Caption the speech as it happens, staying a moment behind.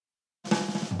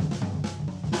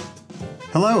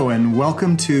Hello, and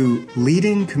welcome to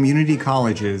Leading Community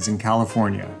Colleges in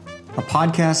California, a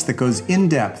podcast that goes in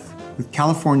depth with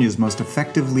California's most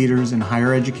effective leaders in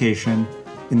higher education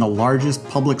in the largest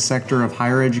public sector of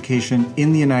higher education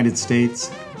in the United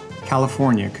States,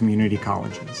 California Community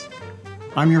Colleges.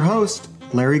 I'm your host,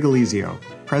 Larry Galizio,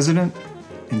 President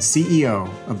and CEO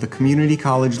of the Community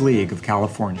College League of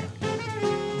California.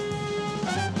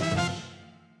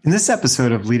 In this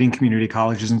episode of Leading Community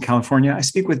Colleges in California, I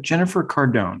speak with Jennifer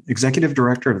Cardone, Executive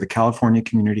Director of the California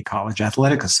Community College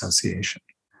Athletic Association.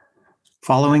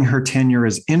 Following her tenure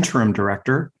as interim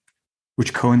director,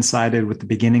 which coincided with the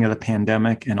beginning of the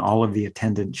pandemic and all of the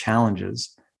attendant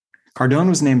challenges, Cardone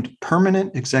was named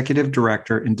permanent executive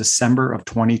director in December of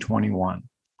 2021.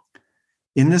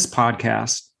 In this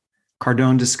podcast,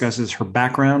 Cardone discusses her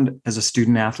background as a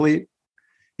student athlete,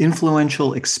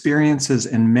 influential experiences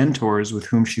and mentors with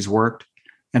whom she's worked,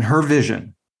 and her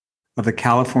vision of the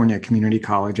California Community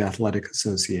College Athletic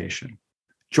Association.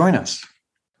 Join us.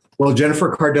 Well,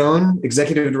 Jennifer Cardone,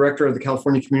 Executive Director of the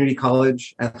California Community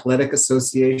College Athletic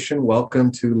Association,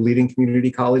 welcome to Leading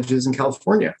Community Colleges in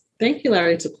California. Thank you,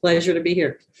 Larry. It's a pleasure to be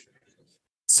here.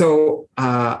 So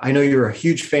I know you're a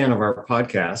huge fan of our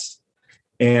podcast,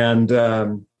 and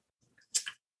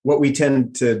what we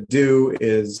tend to do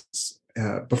is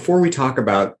before we talk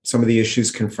about some of the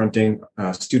issues confronting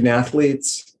student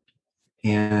athletes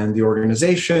and the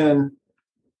organization,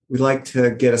 we'd like to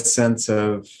get a sense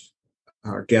of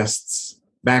our guests'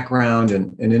 background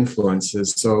and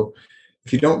influences. So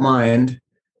if you don't mind,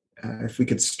 if we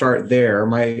could start there,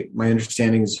 my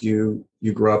understanding is you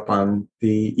grew up on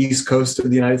the East Coast of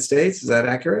the United States. Is that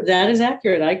accurate? That is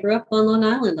accurate. I grew up on Long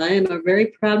Island. I am a very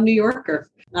proud New Yorker,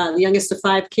 the youngest of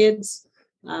 5 kids.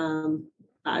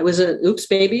 I was an oops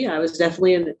baby. I was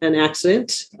definitely an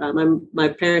accident. My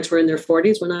parents were in their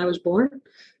 40s when I was born.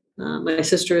 My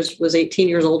sister was 18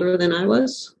 years older than I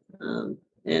was. Grew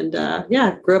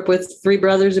up with 3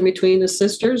 brothers in between the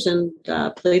sisters and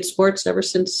played sports ever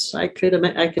since I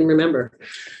can remember.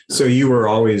 So you were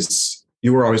always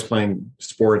playing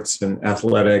sports and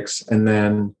athletics, and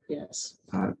then yes.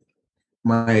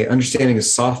 My understanding is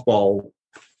softball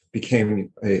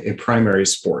became a primary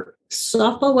sport.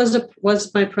 Softball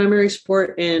was my primary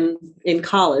sport in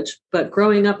college, but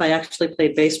growing up, I actually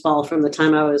played baseball from the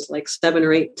time I was like 7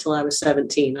 or 8 till I was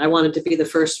 17. I wanted to be the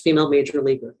first female major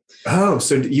leaguer. Oh,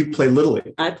 so you played Little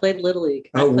League? I played Little League.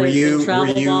 Were you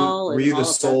the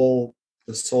sole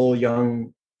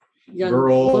young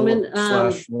girl woman?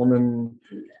 Woman?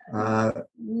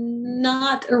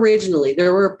 Not originally.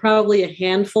 There were probably a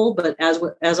handful, but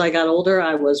as I got older,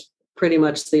 I was pretty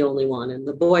much the only one, and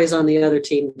the boys on the other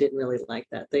team didn't really like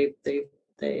that.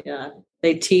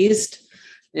 They teased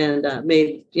and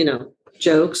made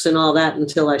jokes and all that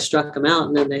until I struck them out,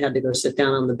 and then they had to go sit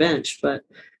down on the bench. But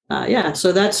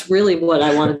so that's really what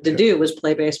I wanted to do, was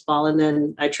play baseball, and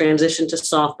then I transitioned to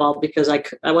softball because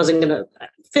I wasn't going to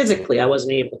physically, I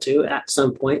wasn't able to at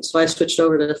some point, so I switched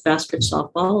over to fast pitch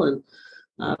softball and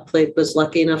was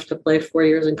lucky enough to play 4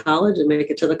 years in college and make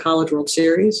it to the College World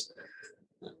Series.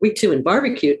 We too in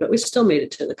barbecued, but we still made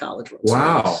it to the College World Series.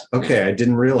 Wow. Okay. I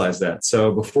didn't realize that.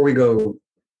 So before we go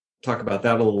talk about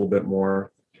that a little bit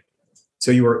more,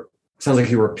 so sounds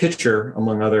like you were a pitcher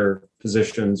among other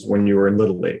positions when you were in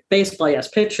Little League. Baseball, yes.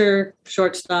 Pitcher,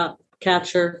 shortstop,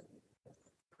 catcher,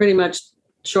 pretty much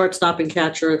shortstop and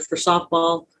catcher for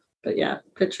softball. But yeah,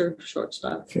 pitcher,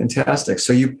 shortstop. Fantastic.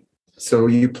 So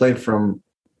you played from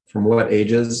what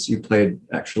ages? You played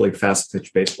actually fast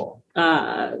pitch baseball?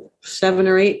 7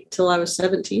 or 8 till I was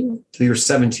 17. So you were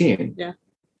 17? Yeah.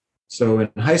 So in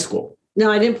high school?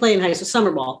 No, I didn't play in high school.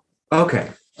 Summer ball.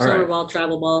 Okay. All Summer right. ball,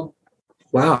 travel ball.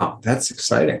 Wow. That's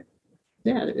exciting.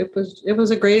 Yeah, it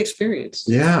was a great experience.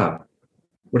 Yeah.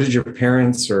 What did your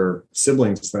parents or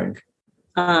siblings think?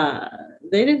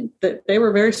 They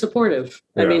were very supportive.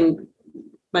 Yeah. I mean,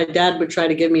 my dad would try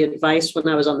to give me advice when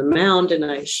I was on the mound, and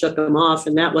I shook him off,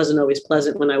 and that wasn't always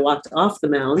pleasant when I walked off the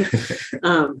mound.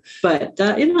 But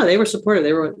they were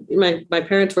supportive. My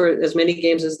parents were as many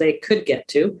games as they could get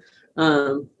to.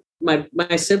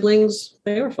 My siblings,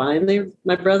 they were fine.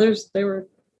 My brothers, they were.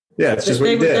 Yeah, it's just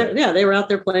what you did. They were out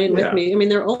there playing with me. I mean,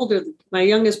 they're older. My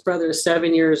youngest brother is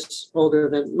 7 years older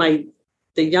than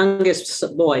the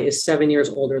youngest boy is 7 years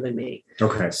older than me.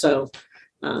 Okay. So.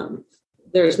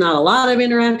 There's not a lot of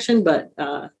interaction, but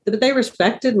they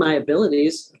respected my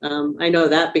abilities. I know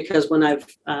that because when I've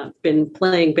been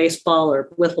playing baseball or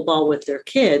wiffle ball with their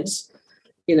kids,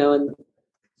 and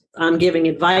I'm giving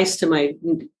advice to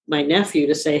my nephew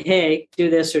to say, hey, do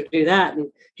this or do that.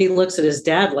 And he looks at his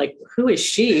dad like, who is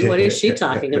she? What is she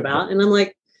talking about? And I'm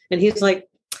like, and he's like,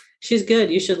 she's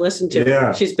good. You should listen to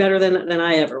her. She's better than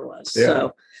I ever was. Yeah.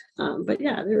 So, but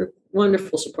yeah, they were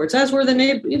wonderful supports, as were the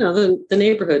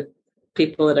neighborhood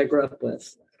people that I grew up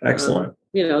with. Excellent.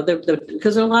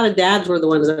 Because a lot of dads were the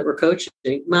ones that were coaching,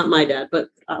 not my dad, but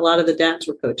a lot of the dads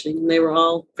were coaching, and they were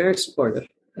all very supportive.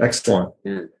 Excellent.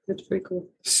 Yeah, that's pretty cool.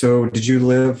 So did you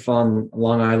live on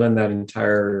Long Island that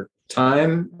entire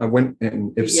time?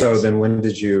 Yes. So, then when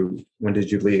did you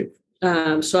leave?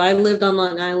 So I lived on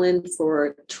Long Island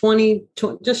for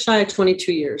just shy of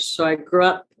 22 years. So I grew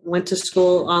up, went to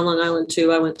school on Long Island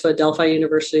too. I went to Adelphi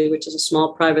University, which is a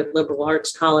small private liberal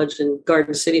arts college in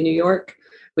Garden City, New York,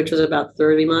 which was about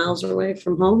 30 miles away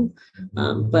from home.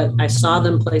 But I saw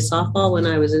them play softball when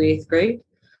I was in 8th grade,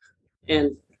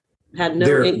 and had no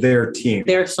their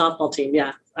softball team.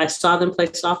 Yeah, I saw them play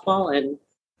softball, and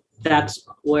that's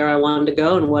where I wanted to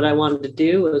go. And what I wanted to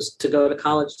do was to go to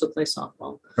college to play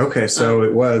softball. Okay,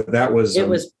 so that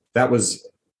was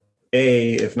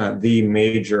if not the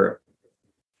major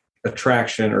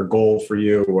attraction or goal for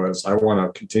you, was I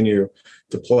want to continue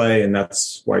to play, and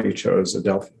that's why you chose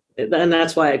Adelphi. And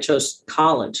that's why I chose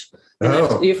college.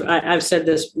 I've said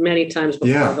this many times before.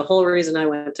 Yeah. The whole reason I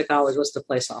went to college was to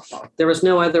play softball. There was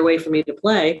no other way for me to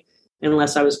play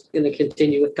unless I was going to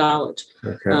continue with college.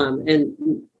 Okay.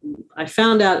 And I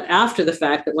found out after the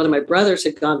fact that one of my brothers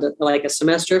had gone to like a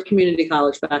semester of community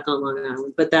college back on Long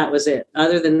Island, but that was it.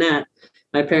 Other than that,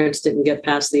 my parents didn't get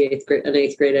past an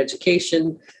 8th grade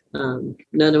education. None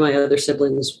of my other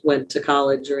siblings went to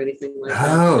college or anything like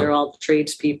that. They're all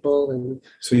tradespeople. And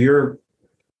so you're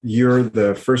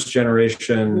the first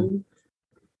generation,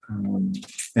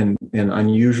 and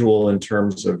unusual in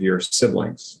terms of your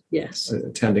siblings. Yes.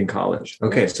 Attending college.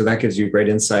 Okay. So that gives you great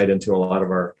insight into a lot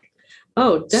of our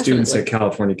students at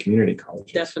California community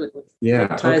colleges. Definitely.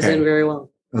 Yeah. It ties in very well.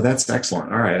 Oh, that's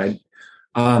excellent. All right.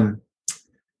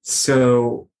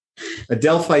 So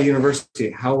Adelphi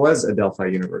University, how was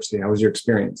Adelphi University? How was your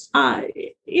experience?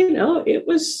 It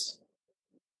was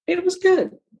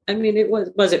good. I mean,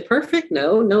 was it perfect?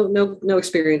 No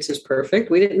experience is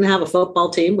perfect. We didn't have a football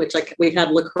team, which we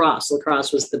had lacrosse.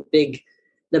 Lacrosse was the big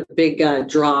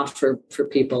draw for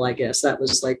people, I guess. That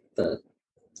was like the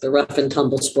rough and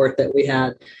tumble sport that we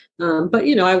had. But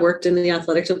I worked in the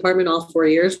athletics department all 4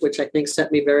 years, which I think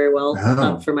set me very well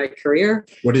up for my career.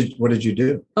 What did you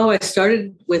do? I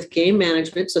started with game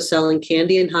management, so selling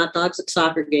candy and hot dogs at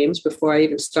soccer games before I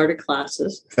even started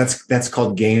classes. That's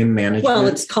called game management? Well,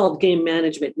 it's called game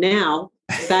management now.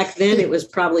 Back then, it was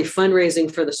probably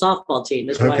fundraising for the softball team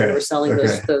is why we were selling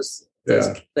those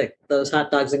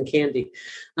hot dogs and candy.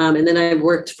 And then I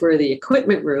worked for the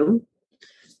equipment room.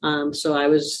 So I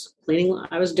was doing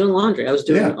laundry. I was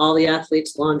doing all the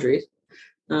athletes' laundry.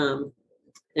 And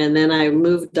then I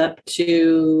moved up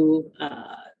to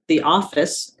the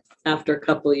office after a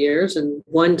couple of years. And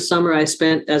one summer I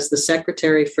spent as the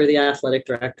secretary for the athletic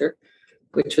director,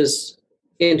 which was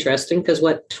interesting because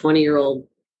what 20-year-old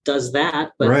does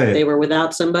that? But they were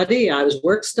without somebody. I was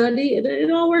work study.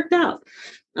 It all worked out.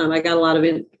 I got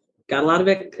a lot of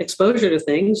exposure to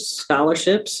things,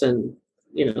 scholarships, and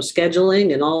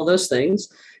scheduling and all those things.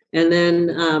 And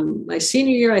then my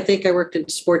senior year, I think I worked in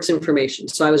sports information.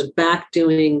 So I was back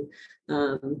doing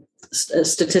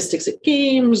statistics at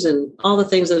games and all the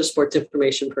things that a sports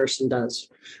information person does.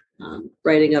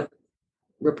 Writing up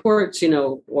reports,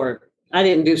 or I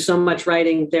didn't do so much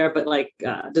writing there, but like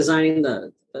designing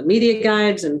the media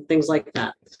guides and things like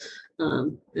that.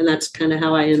 And that's kind of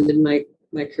how I ended my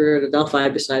career at Adelphi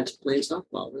besides playing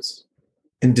softball.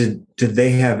 And did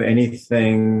they have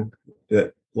anything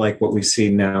that, like what we see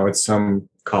now at some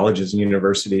colleges and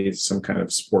universities, some kind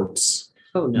of sports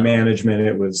management?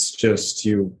 It was just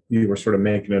you were sort of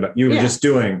making it up. You were just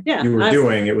doing. Yeah, you were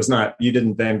doing. It was not. You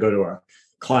didn't then go to a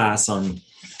class on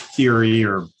theory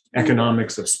or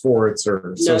economics of sports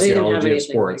or sociology of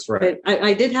sports, like right?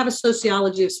 I did have a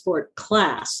sociology of sport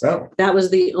class. Oh, that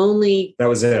was the only. That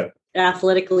was it.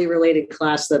 Athletically related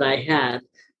class that I had.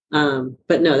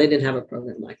 But no, they didn't have a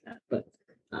program like that. But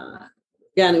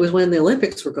and it was when the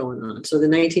Olympics were going on. So the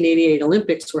 1988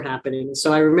 Olympics were happening. And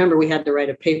so I remember we had to write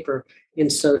a paper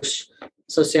in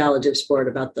sociology of sport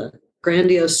about the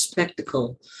grandiose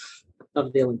spectacle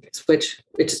of the Olympics, which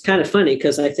is kind of funny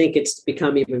because I think it's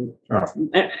become even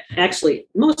actually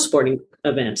most sporting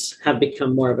events have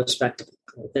become more of a spectacle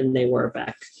than they were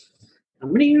back. How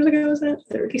many years ago was that?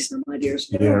 30 some odd years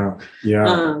ago.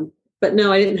 Yeah. But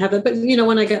no, I didn't have it. But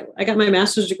when I got my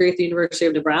master's degree at the University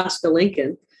of Nebraska,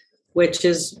 Lincoln, which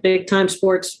is big time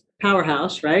sports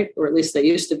powerhouse, right? Or at least they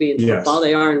used to be in football.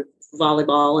 They are in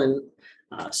volleyball and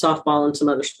softball and some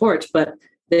other sports. But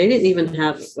they didn't even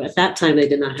have, at that time, they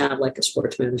did not have like a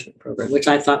sports management program, which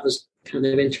I thought was kind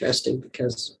of interesting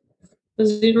because it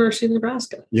was the University of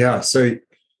Nebraska. Yeah. So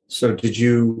did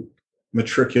you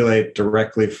matriculate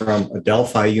directly from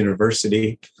Adelphi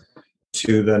University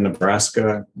to the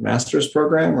Nebraska master's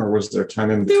program, or was there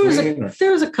time in between?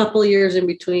 There was a couple of years in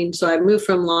between. So I moved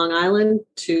from Long Island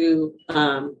to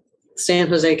San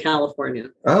Jose, California.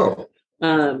 Oh.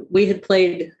 We had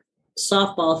played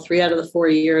softball 3 out of the 4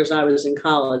 years I was in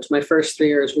college. My first 3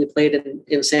 years we played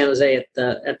in San Jose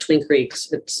at Twin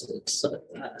Creeks. It's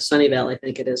Sunnyvale, I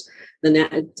think it is.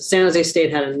 San Jose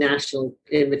State had a national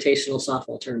invitational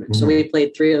softball tournament. So we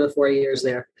played 3 of the 4 years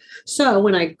there. So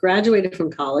when I graduated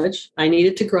from college, I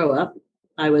needed to grow up.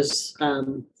 I was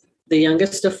the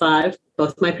youngest of 5.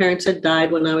 Both my parents had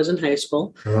died when I was in high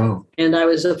school. Oh. And I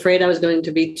was afraid I was going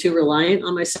to be too reliant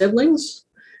on my siblings.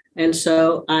 And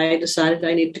so I decided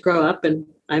I needed to grow up, and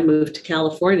I moved to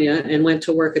California and went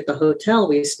to work at the hotel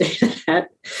we stayed at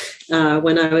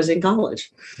when I was in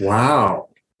college. Wow.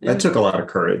 That took a lot of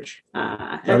courage.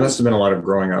 That must have been a lot of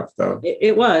growing up, though.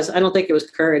 It was. I don't think it was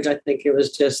courage. I think it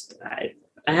was just, I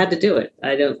had to do it.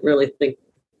 I didn't really think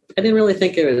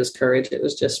it was courage. It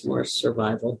was just more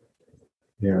survival.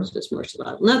 Yeah. It was just more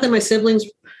survival. Not that my siblings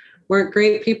weren't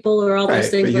great people or all those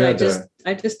things, but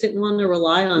I just didn't want to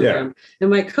rely on them. And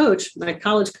my college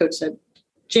coach said,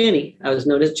 Jenny, I was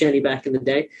known as Jenny back in the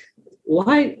day,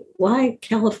 why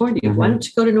California? Mm-hmm. Why don't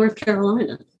you go to North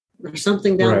Carolina or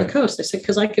something down the coast? I said,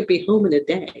 because I could be home in a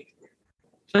day.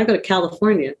 If I go to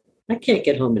California, I can't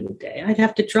get home in a day. I'd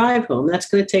have to drive home. That's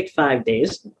going to take 5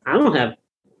 days. I don't have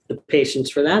the patience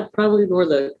for that, probably nor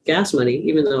the gas money,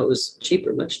 even though it was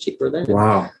cheaper, much cheaper then.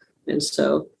 Wow. And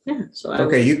so,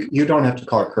 you don't have to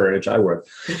call it courage. I would.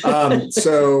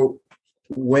 So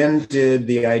when did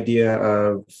the idea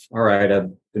of, all right,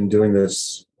 I've been doing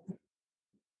this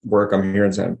work, I'm here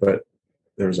in San, but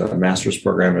there's a master's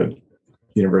program at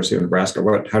University of Nebraska.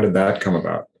 How did that come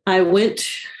about? I went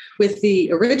with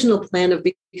the original plan of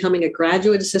becoming a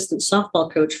graduate assistant softball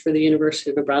coach for the University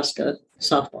of Nebraska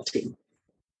softball team.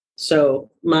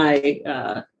 So my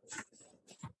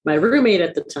roommate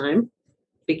at the time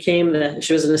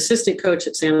she was an assistant coach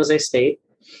at San Jose State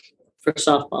for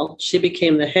softball. She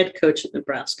became the head coach at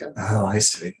Nebraska. Oh, I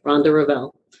see. Rhonda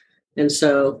Ravel. And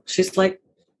so she's like,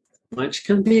 why don't you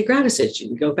come be a grad assistant? You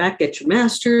can go back, get your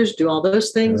master's, do all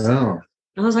those things. Oh.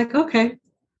 I was like, okay.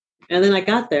 And then I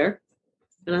got there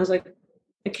and I was like,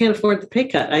 I can't afford the pay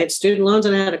cut. I had student loans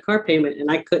and I had a car payment and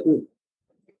I couldn't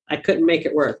make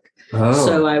it work. Oh,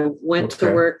 so I went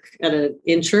to work at an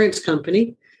insurance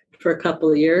company for a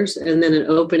couple of years. And then an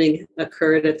opening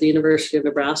occurred at the University of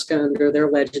Nebraska under their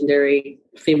legendary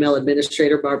female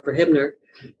administrator, Barbara Hibner.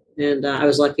 And I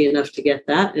was lucky enough to get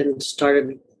that and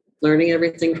started learning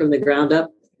everything from the ground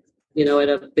up, at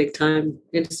a big time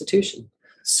institution.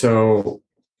 So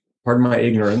pardon my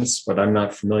ignorance, but I'm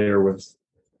not familiar with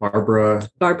Barbara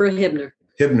Hibner.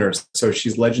 Hibner. So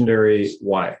she's legendary.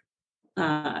 Why?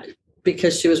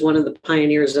 Because she was one of the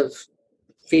pioneers of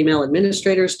female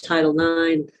administrators, Title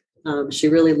IX. She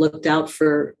really looked out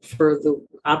for the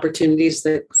opportunities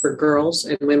for girls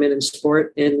and women in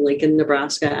sport in Lincoln,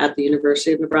 Nebraska, at the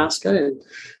University of Nebraska.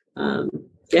 And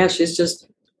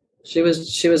she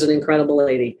was an incredible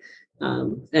lady,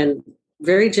 and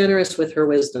very generous with her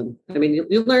wisdom. I mean,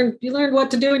 you learn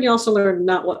what to do, and you also learn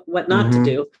what not to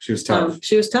do. She was tough.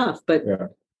 but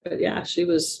she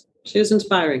was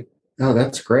inspiring. Oh,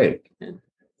 that's great.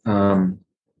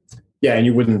 Yeah. And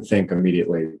you wouldn't think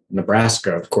immediately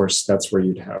Nebraska, of course, that's where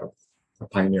you'd have a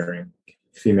pioneering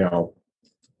female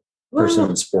person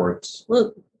in sports.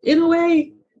 Well, in a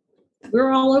way,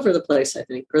 we're all over the place, I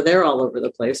think, or they're all over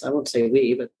the place. I won't say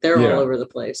we, but they're all over the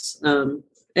place. And,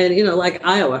 like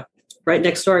Iowa, right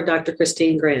next door, Dr.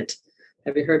 Christine Grant.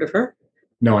 Have you heard of her?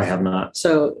 No, I have not.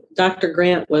 So Dr.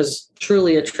 Grant was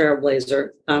truly a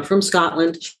trailblazer from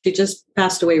Scotland. She just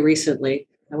passed away recently.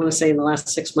 I want to say in the last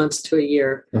 6 months to a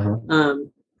year. Uh-huh.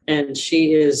 And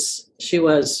she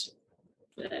was,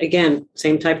 again,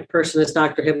 same type of person as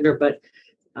Dr. Hibner, but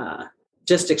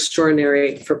just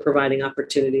extraordinary for providing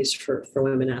opportunities for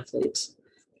women athletes.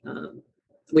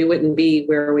 We wouldn't be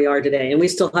where we are today, and we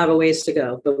still have a ways to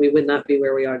go, but we would not be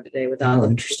where we are today without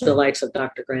the likes of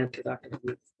Dr. Grant or Dr.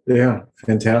 Hibner. Yeah,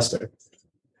 fantastic.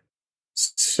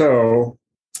 So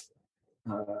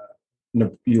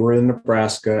you were in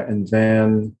Nebraska, and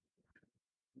then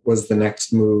was the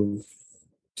next move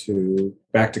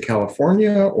back to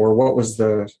California, or what was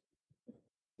the?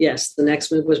 Yes, the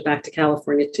next move was back to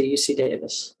California to UC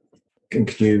Davis. Can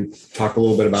you talk a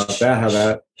little bit about that? How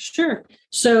that? Sure.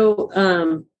 So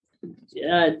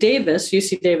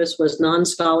UC Davis was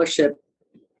non-scholarship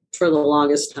for the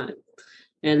longest time.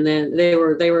 And then they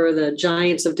were the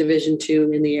giants of Division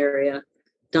II in the area,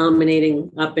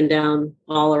 dominating up and down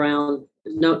all around.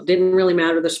 No, didn't really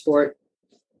matter the sport.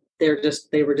 They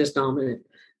were just dominant.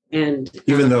 And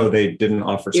even though they didn't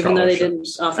offer scholarships. Even though they didn't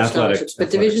offer scholarships. But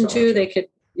Division II,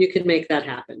 you could make that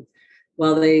happen.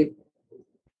 Well, they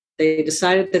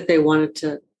decided that they wanted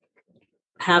to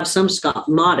have some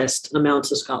modest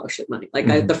amounts of scholarship money. Like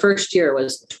the first year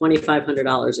was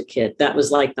 $2,500 a kid. That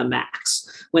was like the max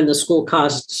when the school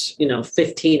costs,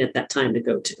 15 at that time to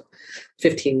go to,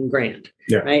 15 grand.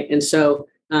 Yeah. Right. And so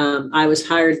I was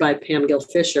hired by Pam Gill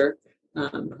Fisher,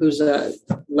 who's a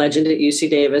legend at UC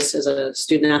Davis as a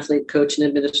student athlete coach and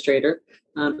administrator,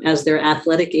 as their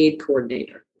athletic aid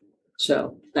coordinator.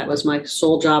 So that was my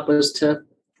sole job, was to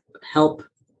help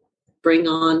bring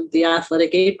on the athletic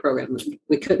aid program.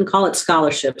 We couldn't call it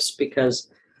scholarships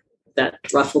because that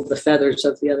ruffled the feathers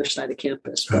of the other side of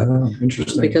campus.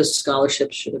 Interesting. Because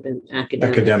scholarships should have been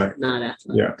academic. Not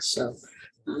athletic. Yeah. So,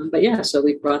 so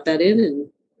we brought that in,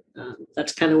 and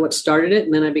that's kind of what started it.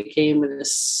 And then I became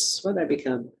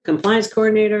compliance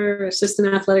coordinator,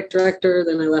 assistant athletic director.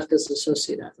 Then I left as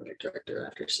associate athletic director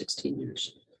after 16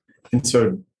 years. And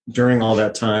so during all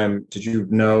that time, did you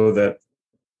know that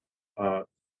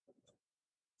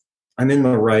I'm in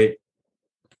the right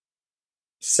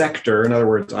sector? In other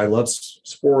words, I love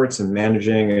sports and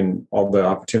managing and all the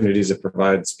opportunities it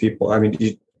provides people. I mean,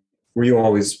 were you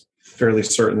always fairly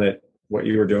certain that what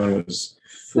you were doing was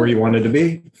where you wanted to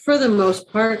be? For the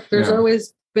most part, there's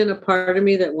always been a part of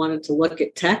me that wanted to look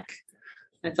at tech.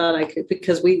 I thought I could,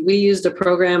 because we used a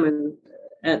program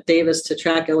at Davis to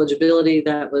track eligibility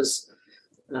that was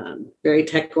very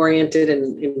tech oriented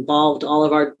and involved all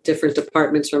of our different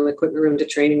departments, from equipment room to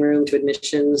training room to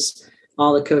admissions,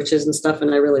 all the coaches and stuff.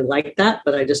 And I really liked that,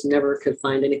 but I just never could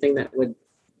find anything that would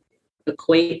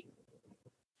equate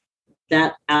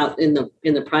that out in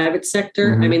the private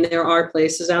sector. I mean, there are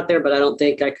places out there, but I don't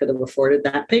think I could have afforded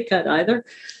that pay cut either.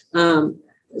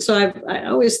 So I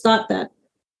always thought that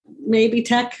maybe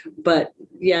tech, but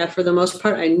yeah, for the most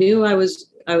part, I knew I was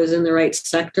in the right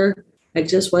sector. I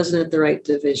just wasn't at the right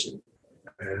division.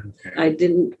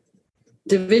 Okay.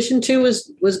 Division II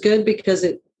was good because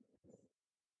it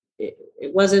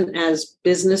wasn't as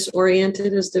business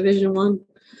oriented as Division I.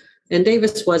 And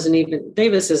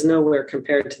Davis is nowhere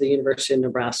compared to the University of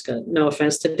Nebraska. No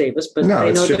offense to Davis, but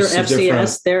they know their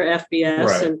FCS, their FBS.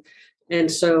 Right. And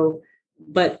so,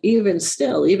 but even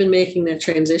still, even making that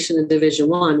transition to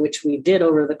Division I, which we did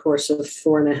over the course of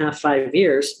 4.5, 5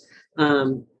 years,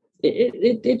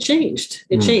 it changed.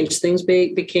 It changed. Things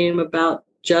became about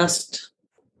just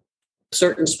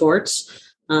certain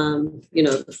sports.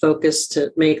 The focus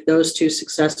to make those two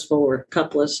successful, or a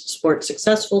couple of sports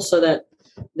successful, so that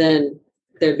then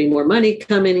there'd be more money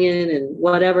coming in and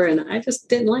whatever. And I just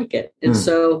didn't like it. And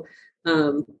so,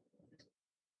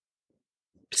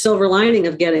 silver lining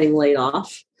of getting laid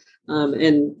off.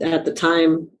 And at the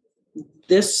time,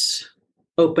 this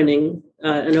opening,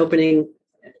 an opening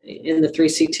in the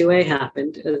 3C2A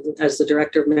happened as the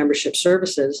director of membership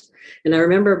services. And I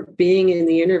remember being in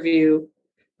the interview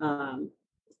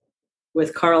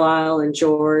with Carlisle and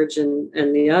George and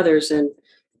the others. And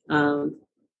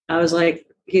I was like,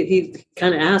 he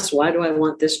kind of asked, why do I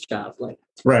want this job? Like,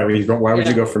 right. Why would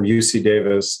you go from UC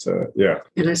Davis to,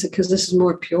 And I said, because this is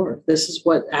more pure. This is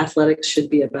what athletics should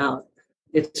be about.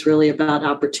 It's really about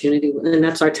opportunity. And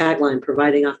that's our tagline,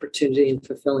 providing opportunity and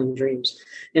fulfilling dreams.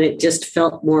 And it just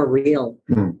felt more real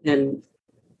and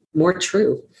more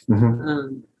true.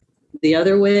 The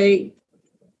other way,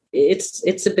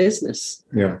 it's a business.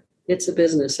 Yeah. It's a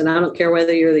business. And I don't care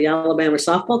whether you're the Alabama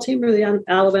softball team or the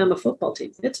Alabama football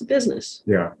team. It's a business.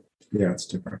 Yeah. Yeah, it's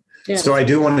different. Yeah. So I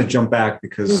do want to jump back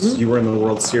because you were in the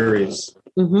World Series.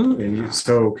 And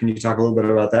so can you talk a little bit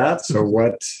about that? So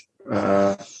what...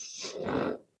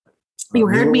 you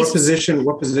heard me. What position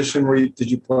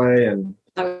did you play? And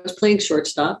I was playing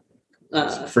shortstop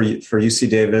for UC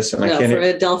Davis, and for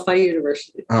Adelphi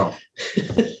University. Oh,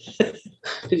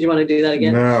 did you want to do that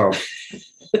again? No,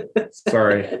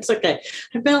 sorry. It's okay.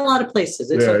 I've been a lot of places.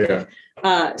 It's okay.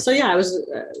 Yeah.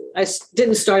 I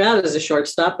didn't start out as a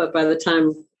shortstop, but by the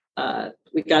time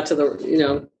we got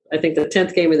to I think the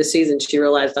 10th game of the season, she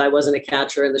realized I wasn't a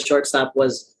catcher and the shortstop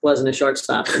wasn't a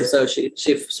shortstop. And so she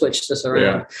switched us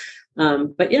around. Yeah.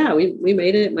 But yeah, we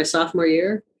made it my sophomore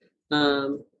year.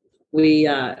 We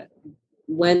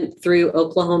went through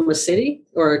Oklahoma City,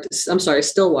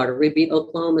 Stillwater. We beat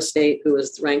Oklahoma State, who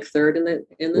was ranked third in the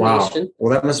nation.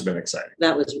 Well, that must have been exciting.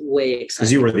 That was way exciting.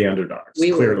 Because you were the underdogs,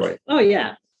 clearly. Oh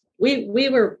yeah. We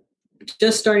were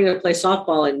just starting to play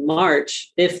softball in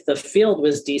March, if the field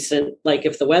was decent, like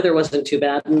if the weather wasn't too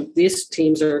bad, and these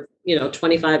teams are,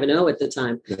 25-0 at the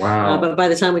time. Wow. But by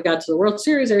the time we got to the World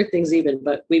Series, everything's even,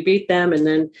 but we beat them. And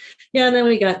then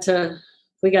we got two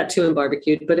and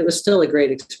barbecued, but it was still a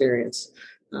great experience.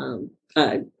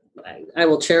 I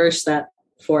will cherish that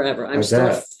forever. I'm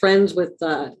still friends with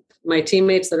my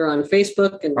teammates that are on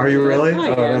Facebook. And are you really? And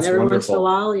every wonderful. once in a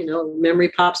while, memory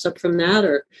pops up from that,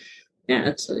 or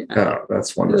that's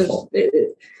wonderful.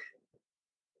 It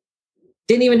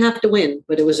didn't even have to win,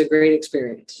 but it was a great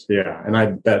experience. Yeah, and I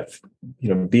bet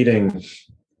beating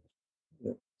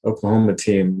the Oklahoma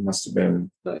team must have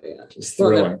been just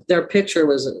thrilling. Well, their pitcher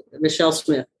was Michelle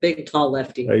Smith, big, tall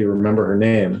lefty. Oh, you remember her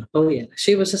name? Oh yeah,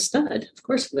 she was a stud. Of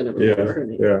course, I'm going to remember her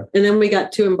name. Yeah. And then we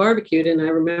got two and barbecued, and I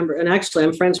remember. And actually,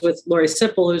 I'm friends with Lori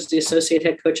Sipple, who's the associate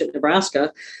head coach at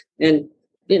Nebraska, and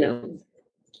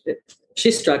she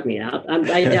struck me out.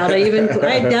 I doubt I even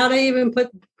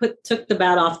took the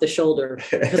bat off the shoulder,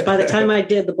 because by the time I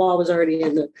did, the ball was already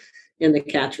in the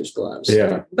catcher's gloves.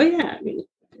 Yeah. But yeah, I mean,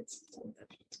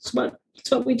 it's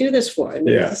what we do this for. I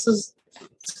mean, it's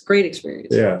a great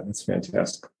experience. Yeah, that's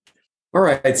fantastic. All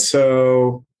right,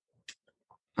 so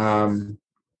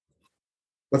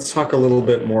let's talk a little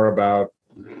bit more about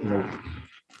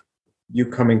you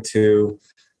coming to,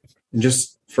 and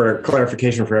just for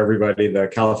clarification for everybody, the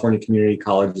California Community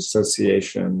College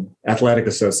Association, Athletic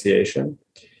Association,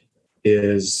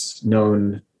 is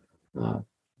known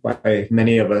by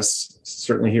many of us,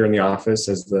 certainly here in the office,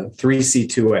 as the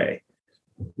 3C2A,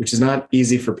 which is not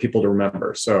easy for people to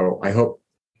remember. So I hope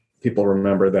people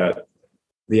remember that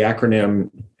the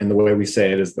acronym and the way we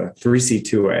say it is the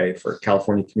 3C2A for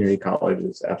California Community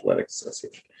Colleges Athletic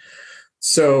Association.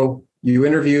 So you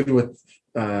interviewed with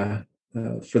for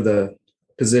the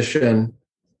position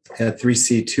at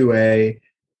 3C2A,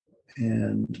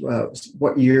 and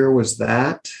what year was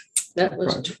that? That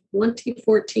was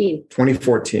 2014.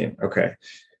 2014. Okay.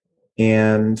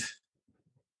 And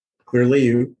clearly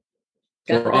you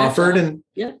were offered and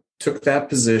took that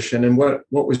position. And what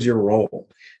was your role?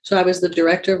 So I was the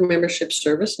director of membership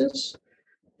services.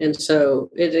 And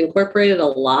so it incorporated a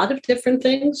lot of different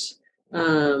things.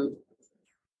 And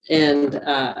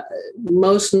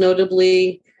most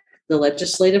notably, the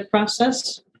legislative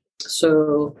process.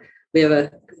 So we have a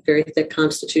very thick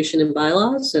constitution and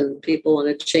bylaws, and people want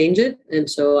to change it. And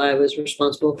so I was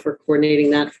responsible for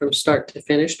coordinating that from start to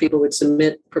finish. People would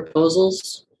submit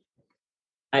proposals.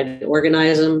 I'd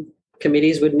organize them.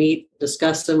 Committees would meet,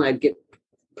 discuss them. I'd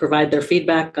provide their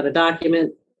feedback on a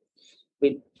document.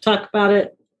 We'd talk about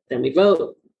it, then we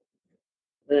vote,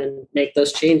 then make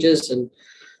those changes. And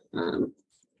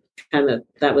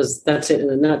that's it in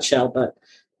a nutshell. But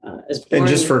and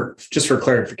just for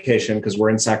clarification, because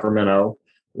we're in Sacramento,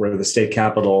 where the state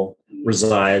capital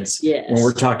resides. Yes. When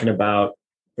we're talking about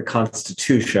the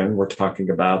Constitution, we're talking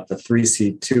about the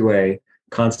 3C2A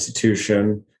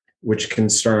Constitution, which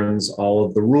concerns all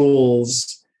of the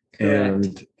rules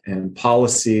and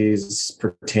policies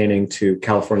pertaining to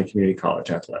California Community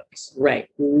College athletics. Right.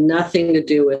 Nothing to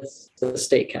do with the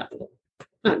state capital.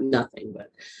 Not nothing,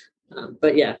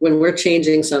 but yeah, when we're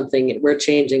changing something, we're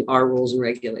changing our rules and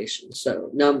regulations. So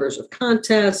numbers of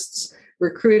contests,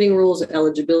 recruiting rules,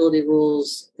 eligibility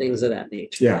rules, things of that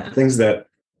nature. Yeah, things that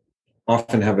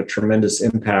often have a tremendous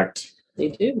impact. They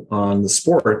do. On the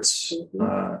sports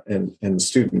and the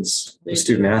students, the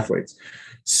student athletes.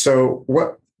 So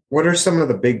what are some of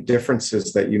the big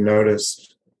differences that you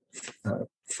noticed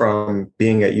from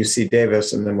being at UC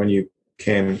Davis and then when you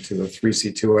came to the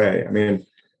 3C2A? I mean,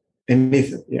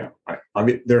 anything,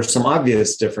 there are some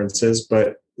obvious differences,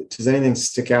 but does anything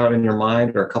stick out in your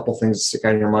mind, or a couple things stick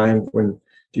out in your mind do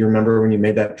you remember when you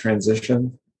made that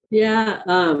transition? Yeah.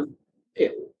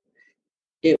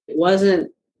 It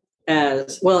wasn't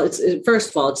as well. First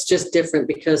of all, it's just different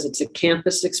because it's a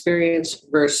campus experience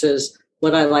versus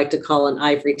what I like to call an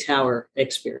ivory tower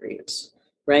experience,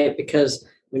 right? Because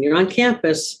when you're on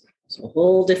campus, it's a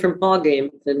whole different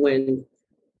ballgame than when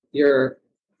you're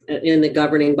in the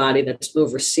governing body that's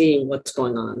overseeing what's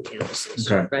going on campuses,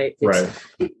 right? Right.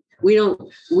 We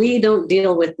don't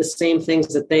deal with the same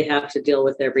things that they have to deal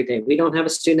with every day. We don't have a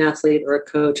student athlete or a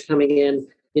coach coming in,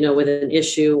 with an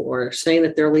issue or saying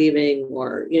that they're leaving,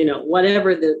 or,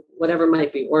 whatever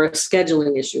might be, or a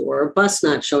scheduling issue, or a bus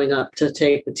not showing up to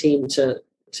take the team to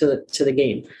the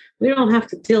game. We don't have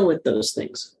to deal with those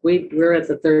things. We're at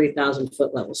the 30,000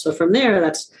 foot level. So from there,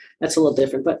 that's a little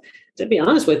different. But to be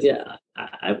honest with you,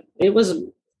 it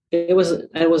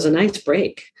was a nice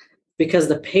break because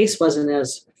the pace wasn't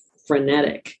as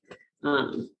frenetic.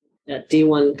 At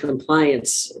D1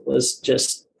 compliance was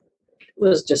just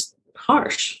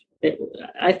harsh.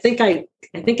 I think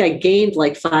I gained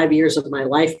like 5 years of my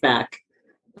life back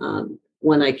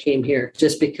when I came here,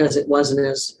 just because it wasn't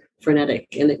as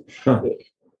frenetic, and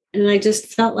I just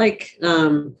felt like,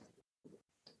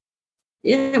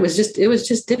 it was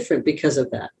just different because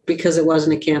of that, because it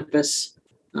wasn't a campus.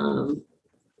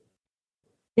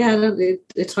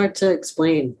 It's hard to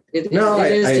explain. I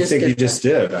think you just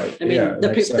did. I mean,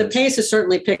 the pace has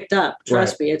certainly picked up.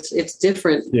 Trust me, it's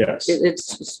different. Yes,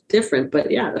 it's different. But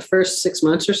yeah, the first 6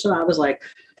 months or so, I was like,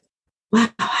 wow,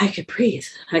 I can breathe.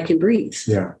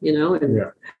 Yeah,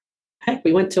 heck,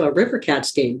 we went to a River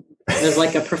Cats game. It was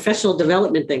like a professional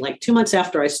development thing. Like 2 months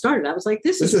after I started, I was like,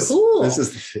 "This is cool.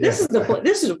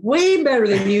 This is way better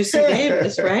than UC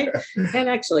Davis, right?" And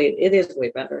actually, it is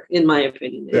way better, in my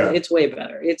opinion. It's way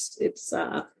better. It's.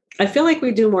 I feel like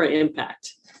we do more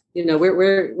impact.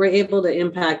 We're able to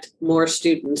impact more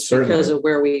students because of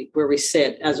where we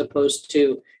sit, as opposed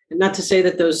to, and not to say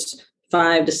that those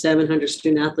 500 to 700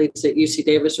 student athletes at UC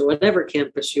Davis or whatever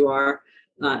campus you are.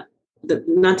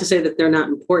 Not to say that they're not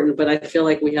important, but I feel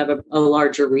like we have a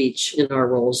larger reach in our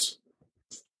roles.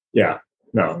 Yeah,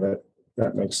 no,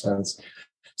 that makes sense.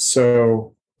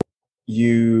 So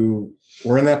you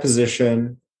were in that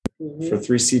position for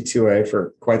 3C2A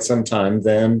for quite some time.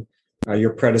 Then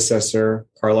your predecessor,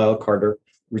 Carlisle Carter,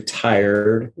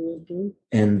 retired.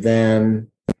 And then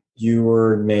you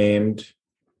were named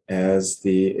as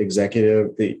the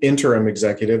interim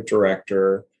executive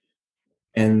director.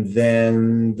 And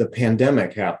then the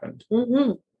pandemic happened.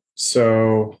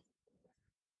 So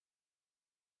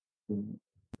can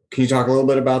you talk a little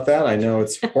bit about that? I know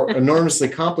it's enormously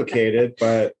complicated,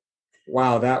 but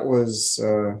wow, that was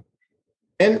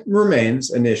and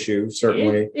remains an issue,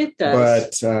 certainly. It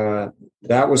does. But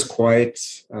that was quite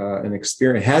an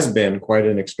experience. Has been quite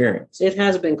an experience. It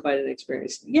has been quite an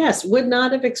experience. Yes, would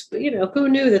not have, who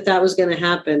knew that was going to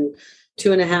happen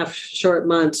 2.5 short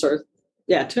months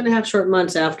 2.5 short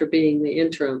months after being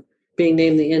named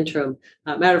the interim.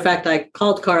 Matter of fact, I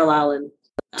called Carlisle and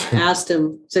asked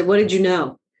him, said, "What did you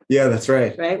know?" Yeah, that's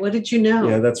right. Right. What did you know?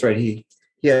 Yeah, that's right. He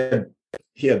had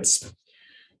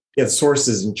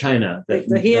sources in China.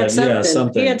 He had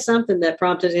something. He had something that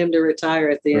prompted him to retire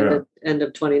at the end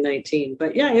of 2019.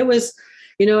 But yeah, it was,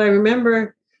 I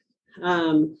remember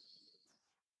going,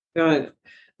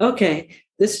 okay,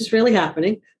 this is really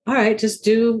happening. All right, just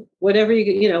do whatever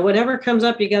whatever comes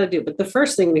up, you got to do. But the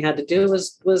first thing we had to do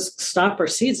was stop our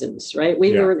seasons, right?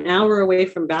 We were an hour away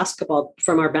from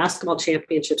our basketball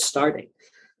championship starting.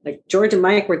 Like George and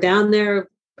Mike were down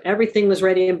there, everything was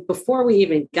ready. And before we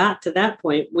even got to that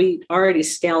point, we already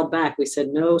scaled back. We said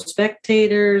no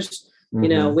spectators,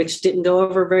 which didn't go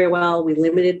over very well. We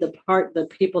limited the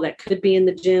people that could be in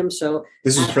the gym. So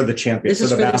this is for the championship. This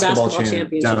is for the basketball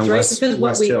championship, down in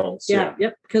West Hills.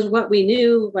 Because what we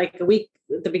knew, like a week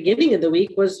at the beginning of the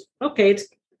week, was okay.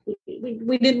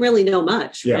 We didn't really know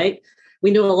much, right?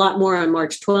 We knew a lot more on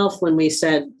March 12th when we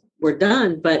said we're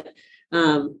done, but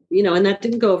and that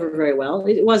didn't go over very well.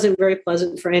 It wasn't very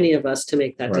pleasant for any of us to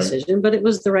make that decision, but it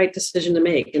was the right decision to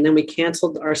make. And then we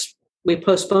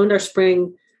postponed our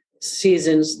spring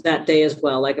seasons that day as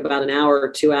well, like about an hour or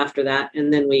two after that.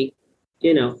 And then we,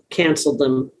 canceled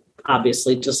them,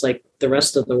 obviously, just like the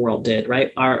rest of the world did,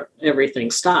 right?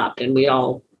 Everything stopped. And we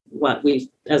all,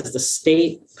 as the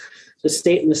state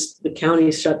and the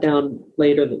county shut down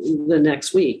later the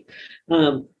next week.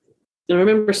 And I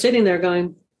remember sitting there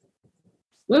going,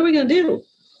 what are we going to do?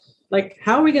 Like,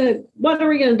 what are we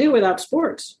going to do without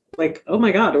sports? Like, oh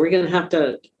my God, are we going to have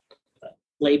to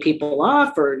lay people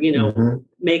off or,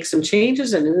 make some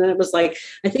changes? And then it was like,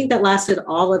 I think that lasted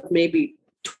all of maybe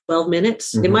 12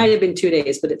 minutes. It might have been 2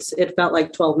 days, but it felt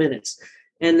like 12 minutes.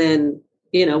 And then,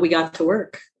 we got to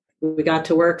work. We got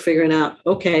to work figuring out,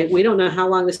 okay, we don't know how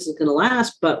long this is going to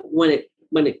last, but when it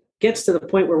gets to the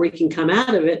point where we can come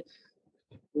out of it,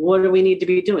 what do we need to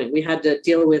be doing? We had to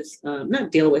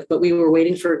but we were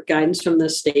waiting for guidance from the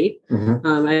state.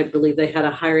 I believe they had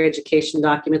a higher education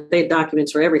document. They had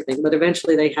documents for everything, but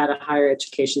eventually they had a higher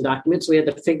education document. So we had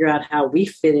to figure out how we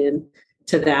fit in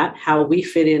to that, how we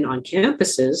fit in on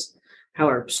campuses, how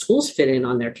our schools fit in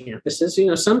on their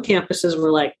campuses. Some campuses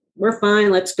were like, we're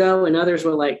fine, let's go. And others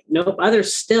were like, nope,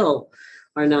 others still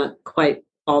are not quite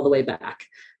all the way back.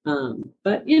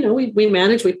 But, we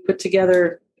managed, we put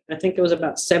together, I think it was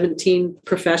about 17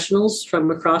 professionals from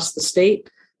across the state,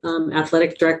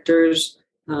 athletic directors,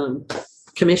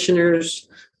 commissioners,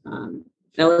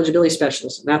 eligibility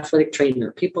specialists, an athletic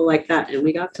trainer, people like that. And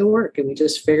we got to work and we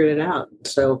just figured it out.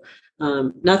 So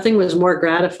nothing was more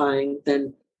gratifying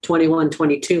than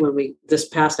 21-22 this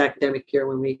past academic year,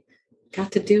 when we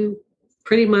got to do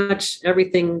pretty much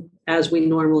everything as we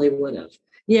normally would have.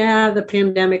 Yeah, the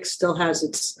pandemic still has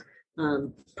its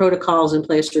protocols in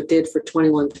place, or did for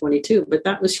 21-22, but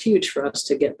that was huge for us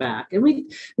to get back. And we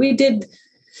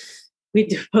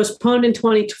postponed in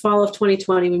fall of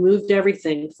 2020. We moved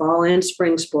everything, fall and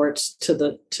spring sports, to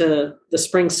the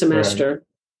spring semester.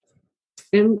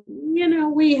 Right. And,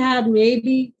 we had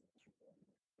maybe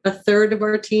a third of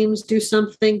our teams do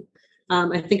something.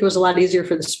 I think it was a lot easier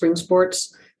for the spring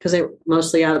sports because they were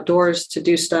mostly outdoors to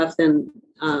do stuff than,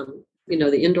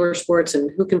 the indoor sports,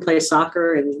 and who can play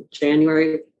soccer in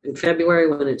January and February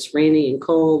when it's rainy and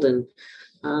cold. And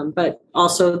but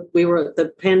also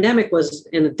the pandemic was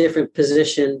in a different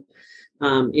position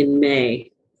in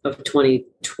May of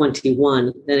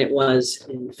 2021 than it was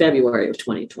in February of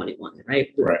 2021,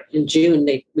 right? In June,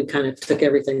 we kind of took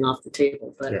everything off the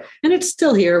table, and it's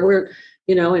still here. We're,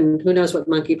 and who knows what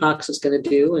monkeypox is going to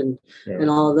do and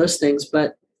all of those things.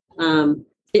 But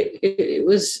it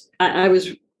was, I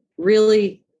was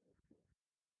really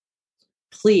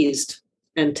pleased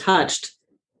and touched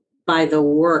by the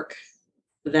work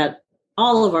that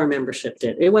all of our membership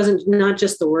did. It wasn't not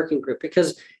just the working group,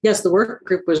 because yes, the work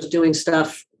group was doing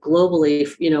stuff globally,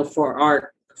 for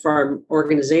our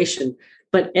organization,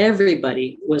 but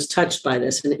everybody was touched by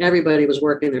this, and everybody was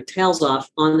working their tails off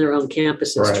on their own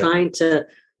campuses, trying to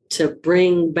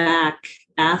bring back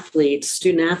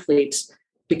student athletes,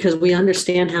 because we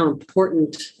understand how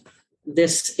important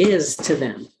this is to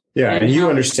them. Yeah, and you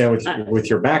understand with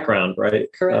your background, right?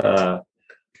 Correct.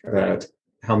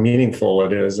 How meaningful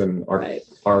it is, and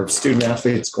are student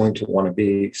athletes going to want to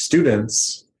be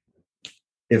students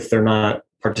if they're not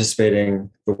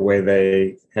participating the way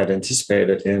they had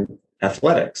anticipated in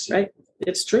athletics? Right,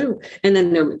 it's true. And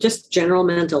then just general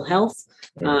mental health.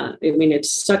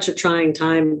 It's such a trying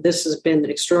time. This has been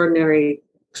extraordinarily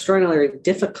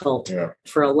difficult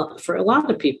for a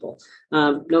lot of people,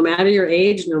 no matter your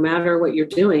age, no matter what you're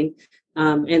doing.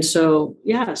 And so,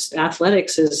 yes,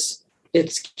 athletics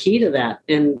it's key to that.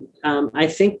 And I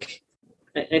think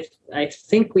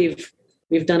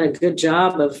we've done a good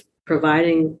job of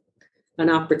providing an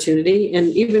opportunity. And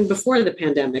even before the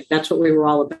pandemic, that's what we were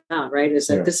all about, right? Is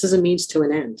that this is a means to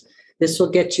an end. This will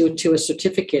get you to a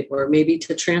certificate, or maybe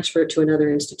to transfer to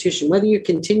another institution. Whether you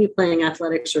continue playing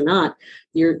athletics or not,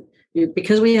 you're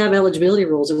because we have eligibility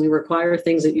rules and we require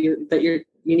things that you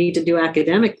need to do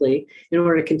academically in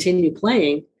order to continue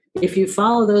playing. If you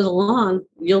follow those along,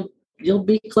 you'll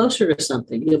be closer to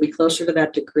something. You'll be closer to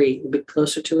that degree. You'll be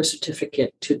closer to a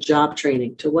certificate, to job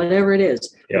training, to whatever it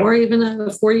is, or even a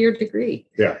 4-year degree.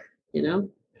 Yeah,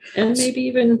 and maybe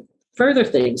even further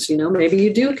things. Maybe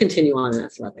you do continue on in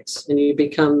athletics and you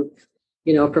become,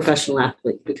 a professional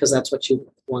athlete because that's what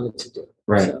you wanted to do.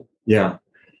 Right. So. Yeah.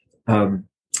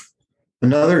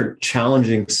 Another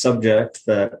challenging subject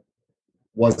that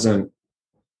wasn't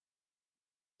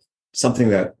something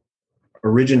that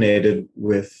originated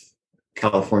with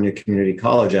California Community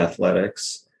College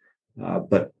athletics,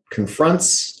 but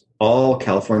confronts all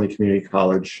California Community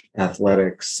College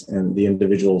athletics and the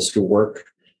individuals who work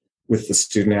with the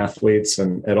student athletes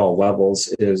and at all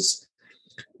levels, is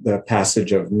the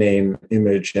passage of name,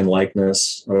 image, and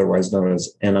likeness, otherwise known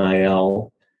as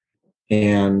NIL.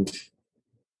 And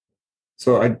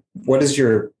so what is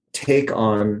your take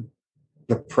on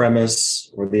the premise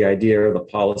or the idea or the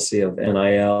policy of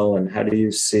NIL, and how do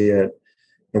you see it,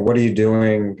 and what are you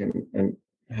doing, and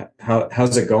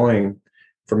how's it going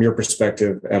from your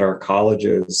perspective at our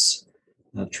colleges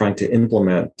trying to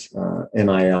implement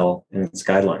NIL and its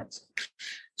guidelines?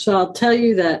 So I'll tell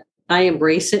you that I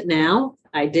embrace it now.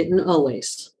 I didn't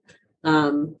always.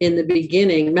 In the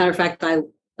beginning, matter of fact, I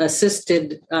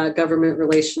assisted government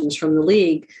relations from the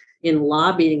league in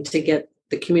lobbying to get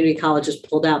the community colleges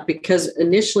pulled out, because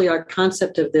initially our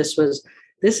concept of this was,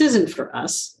 this isn't for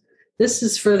us. This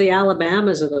is for the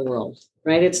Alabamas of the world,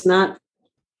 right? It's not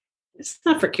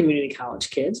for community college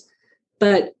kids.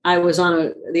 But I was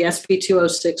on the SB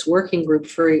 206 working group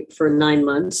for 9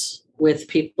 months with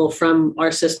people from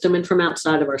our system and from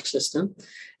outside of our system,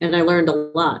 and I learned a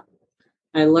lot.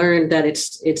 I learned that it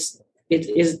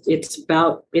is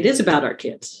about our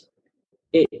kids,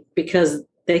 because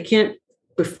they can't.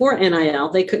 Before NIL,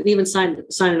 they couldn't even sign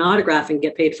an autograph and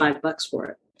get paid $5 for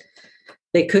it.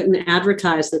 They couldn't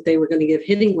advertise that they were going to give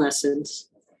hitting lessons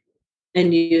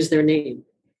and use their name.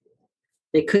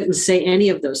 They couldn't say any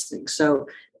of those things. So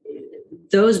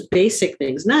those basic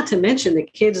things, not to mention the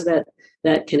kids that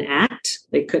can act,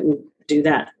 they couldn't do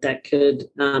that. That could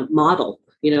model.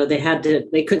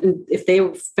 They couldn't, if they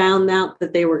found out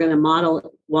that they were going to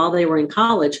model while they were in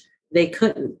college, they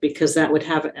couldn't, because that would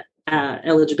have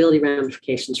eligibility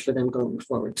ramifications for them going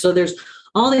forward. So there's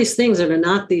all these things that are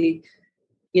not the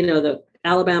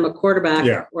Alabama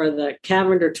quarterback or the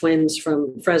Cavinder twins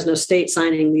from Fresno State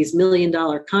signing these $1 million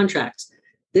contracts.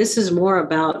 This is more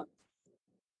about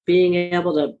being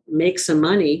able to make some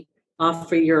money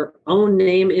off of your own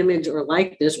name, image, or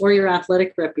likeness, or your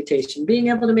athletic reputation. Being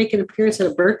able to make an appearance at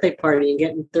a birthday party and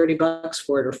getting $30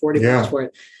 for it or $40 for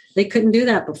it. They couldn't do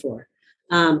that before.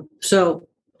 So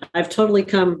I've totally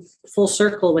come full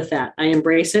circle with that. I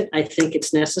embrace it. I think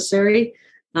it's necessary.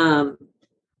 We're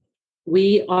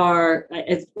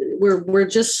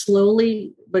just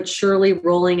slowly but surely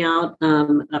rolling out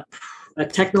a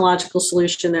technological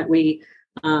solution that we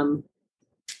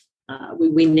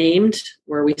named,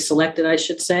 where we selected, I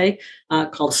should say,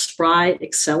 called Spry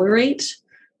Accelerate.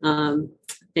 And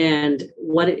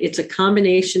it's a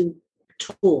combination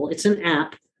tool. It's an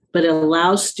app, but it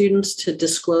allows students to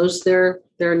disclose their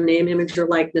name, image, or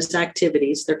likeness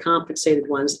activities, their compensated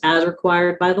ones, as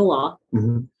required by the law.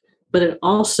 Mm-hmm. But it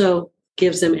also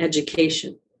gives them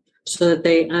education so that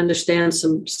they understand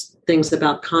some things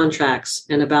about contracts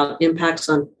and about impact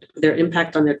on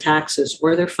their taxes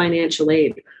or their financial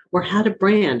aid, or how to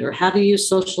brand or how to use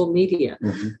social media,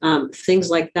 things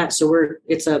like that. So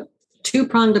it's a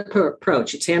two-pronged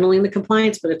approach. It's handling the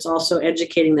compliance, but it's also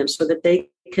educating them so that they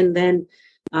can then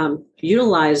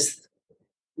utilize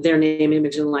their name,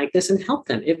 image, and likeness and help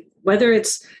them. Whether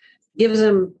it's gives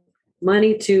them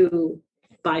money to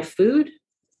buy food,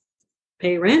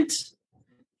 pay rent,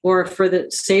 or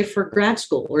save for grad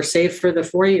school or save for the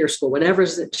 4-year school,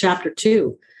 whatever's the chapter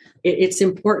 2. It's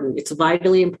important. It's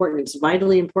vitally important. It's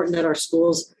vitally important that our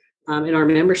schools and our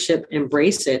membership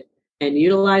embrace it and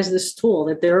utilize this tool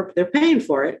that they're paying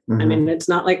for it. Mm-hmm. I mean, it's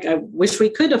not like I wish we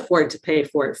could afford to pay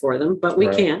for it for them, but we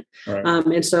can't. Right.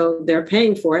 And so they're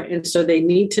paying for it. And so they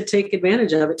need to take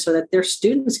advantage of it so that their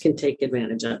students can take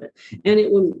advantage of it. And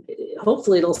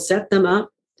hopefully it'll set them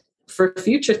up for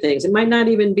future things. It might not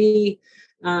even be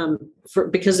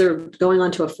because they're going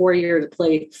on to a 4-year to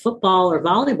play football or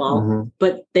volleyball,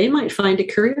 but they might find a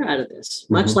career out of this,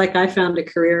 much like I found a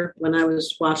career when I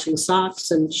was washing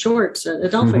socks and shorts at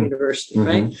Adelphi University,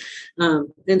 right?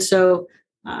 And so,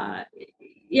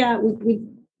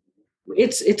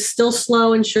 it's still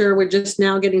slow and sure. We're just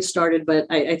now getting started, but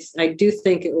I do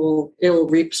think it'll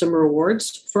reap some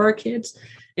rewards for our kids.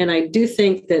 And I do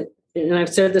think that, and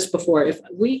I've said this before, if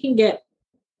we can get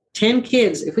 10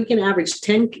 kids, if we can average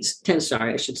 10,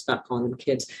 sorry, I should stop calling them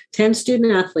kids, 10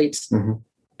 student athletes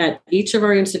at each of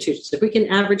our institutions, if we can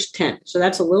average 10, so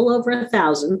that's a little over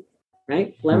 1,000,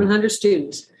 right? 1,100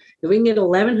 students. If we can get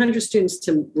 1,100 students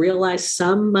to realize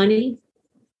some money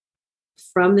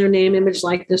from their name, image,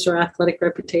 likeness, or athletic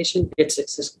reputation, it's a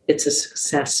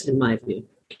success in my view.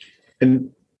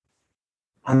 And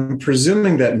I'm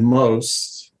presuming that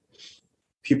most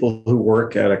people who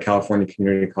work at a California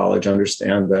community college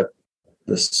understand that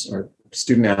this are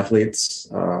student athletes.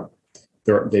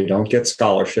 They don't get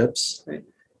scholarships. Right.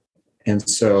 And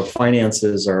so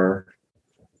finances are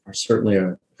certainly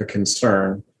a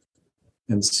concern.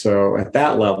 And so at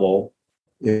that level,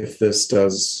 if this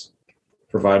does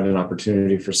provide an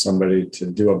opportunity for somebody to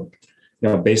do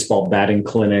a baseball batting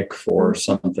clinic for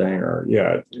something, or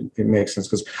it makes sense,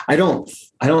 because I don't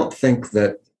think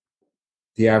that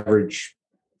the average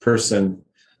person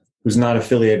who's not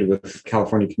affiliated with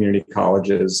California community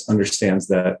colleges understands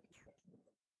that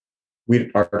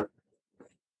we are,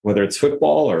 whether it's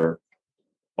football or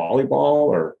volleyball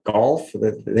or golf,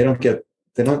 they're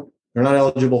not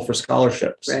eligible for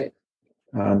scholarships. Right.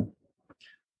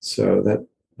 So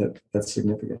that's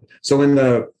significant. So in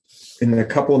the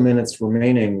couple of minutes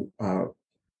remaining,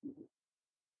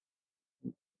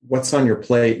 what's on your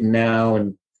plate now,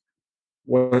 and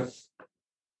what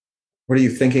are you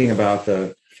thinking about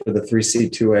for the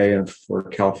 3C2A and for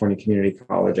California Community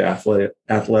College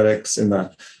athletics in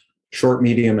the short,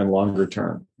 medium, and longer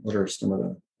term? What are some of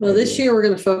the... Well, this year we're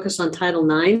going to focus on Title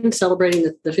IX, celebrating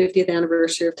the 50th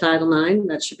anniversary of Title IX.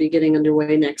 That should be getting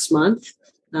underway next month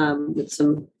with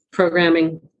some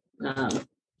programming,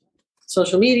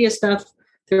 social media stuff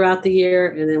throughout the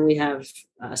year. And then we have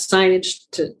signage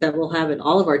that we'll have at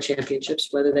all of our championships,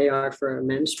 whether they are for a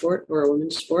men's sport or a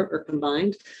women's sport or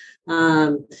combined.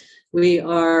 We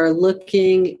are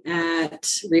looking at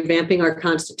revamping our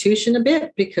Constitution a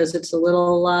bit because it's a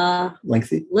little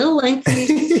lengthy, a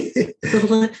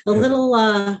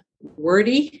little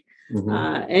wordy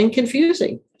and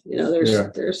confusing.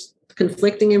 There's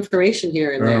conflicting information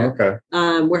here and there. Okay.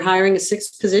 We're hiring a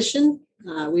 6th position.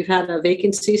 We've had a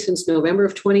vacancy since November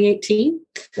of 2018.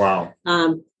 Wow.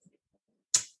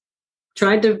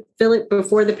 tried to fill it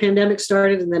before the pandemic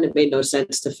started, and then it made no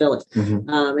sense to fill it.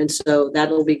 And so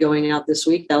that'll be going out this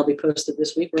week. That'll be posted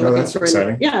this week. We're looking that's for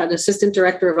exciting. an assistant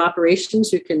director of operations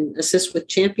who can assist with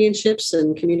championships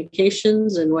and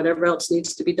communications and whatever else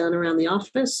needs to be done around the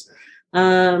office.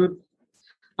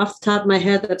 Off the top of my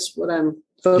head, that's what I'm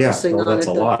focusing on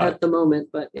at the moment.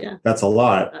 But yeah, that's a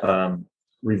lot.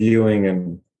 Reviewing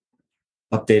and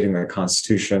updating the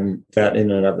Constitution, that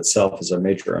in and of itself is a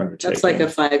major undertaking. That's like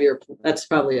that's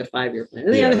probably a 5-year plan.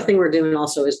 And the other thing we're doing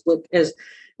also is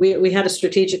we had a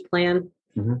strategic plan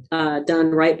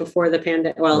done right before the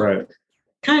pandemic. Well,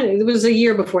 kind of, it was a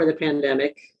year before the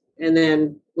pandemic. And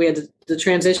then we had the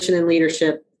transition in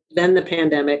leadership, then the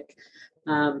pandemic.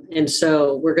 And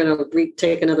so we're going to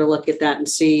take another look at that and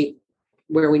see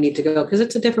where we need to go, because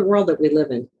it's a different world that we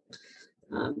live in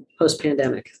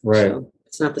post-pandemic. Right. So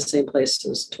it's not the same place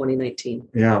as 2019.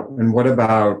 Yeah. And what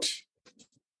about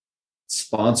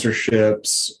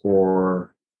sponsorships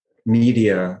or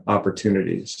media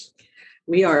opportunities?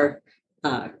 We are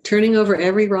turning over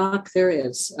every rock there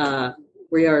is.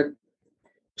 We are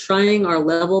trying our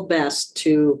level best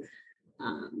to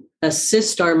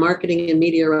assist our marketing and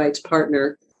media rights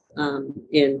partner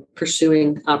in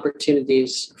pursuing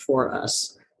opportunities for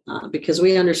us, because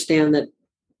we understand that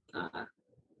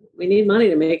we need money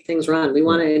to make things run. We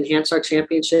want to enhance our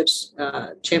championship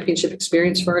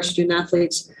experience for our student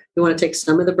athletes. We want to take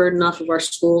some of the burden off of our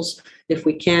schools if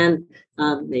we can,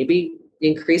 maybe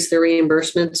increase their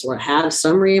reimbursements or have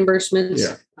some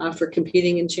reimbursements for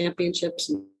competing in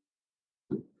championships.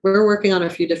 We're working on a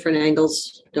few different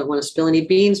angles. Don't want to spill any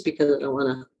beans because I don't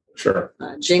want to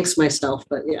jinx myself,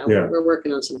 but we're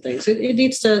working on some things. It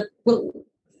needs to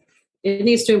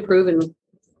improve, and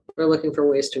we're looking for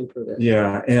ways to improve it.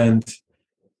 Yeah. And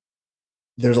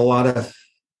there's a lot of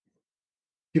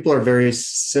people are very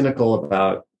cynical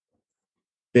about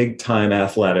big time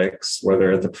athletics,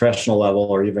 whether at the professional level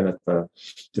or even at the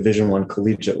Division I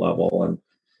collegiate level. And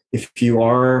if you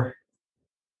are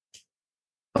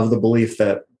of the belief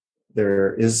that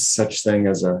there is such thing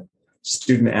as a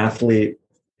student athlete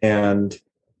and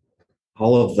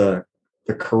all of the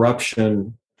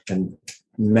corruption and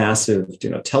massive,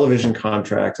 television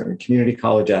contracts and community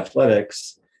college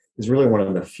athletics is really one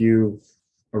of the few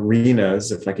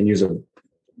arenas, if I can use a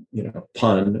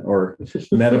pun or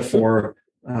metaphor,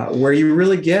 where you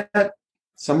really get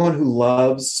someone who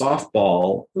loves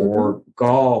softball or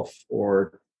golf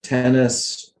or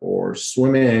tennis or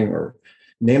swimming or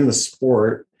name the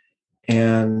sport,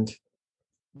 and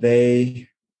they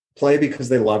play because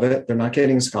they love it. They're not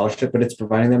getting a scholarship, but it's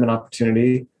providing them an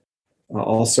opportunity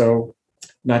also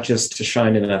not just to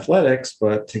shine in athletics,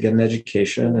 but to get an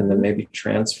education and then maybe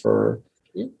transfer.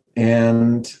 Yeah.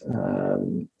 And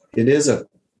it is the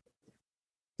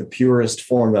purest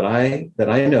form that I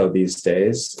know these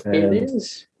days. And it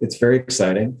is. It's very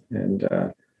exciting. And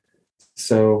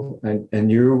you've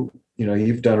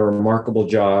done a remarkable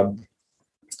job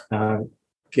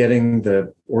getting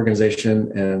the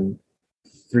organization and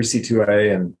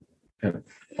 3C2A and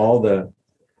all the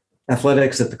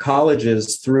athletics at the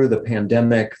colleges through the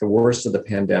pandemic, the worst of the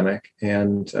pandemic.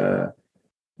 And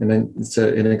then it's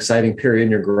an exciting period,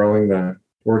 and you're growing the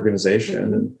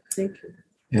organization. Thank you.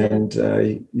 And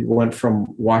you went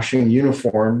from washing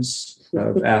uniforms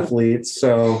of athletes.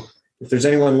 So if there's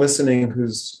anyone listening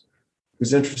who's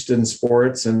interested in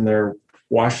sports and they're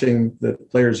washing the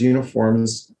players'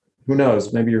 uniforms, who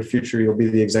knows? Maybe your future, you'll be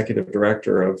the executive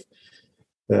director of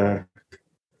the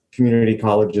community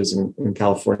colleges in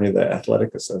California, the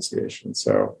Athletic Association.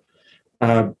 So,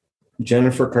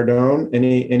 Jennifer Cardone,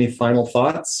 any final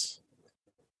thoughts?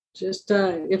 Just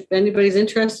if anybody's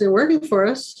interested in working for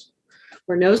us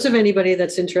or knows of anybody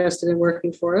that's interested in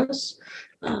working for us,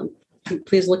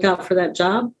 please look out for that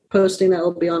job posting that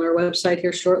will be on our website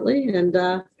here shortly. And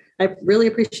I really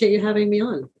appreciate you having me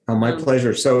on. Oh, my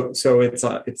pleasure. So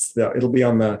it'll be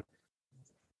on the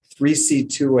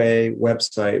 3C2A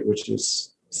website, which is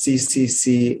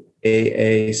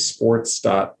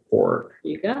cccaasports.org.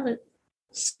 You got it.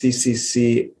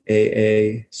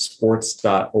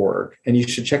 cccaasports.org. And you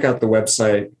should check out the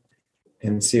website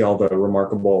and see all the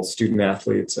remarkable student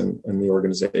athletes and the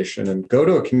organization, and go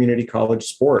to a community college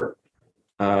sporting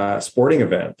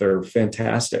event. They're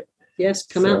fantastic. Yes,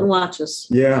 come out and watch us.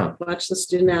 Yeah. Watch the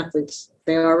student athletes.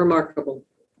 They are remarkable.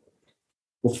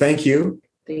 Well, thank you.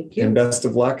 Thank you. And best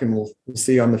of luck. And we'll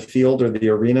see you on the field or the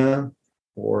arena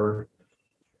or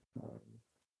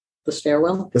the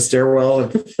stairwell. The stairwell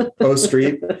at O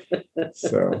Street.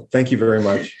 So thank you very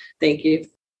much. Thank you.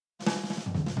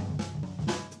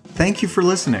 Thank you for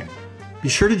listening. Be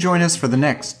sure to join us for the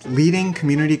next Leading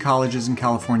Community Colleges in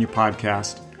California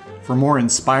podcast, for more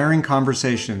inspiring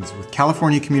conversations with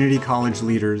California Community College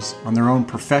leaders on their own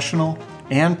professional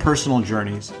and personal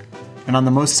journeys and on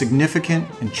the most significant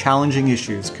and challenging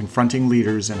issues confronting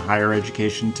leaders in higher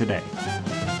education today.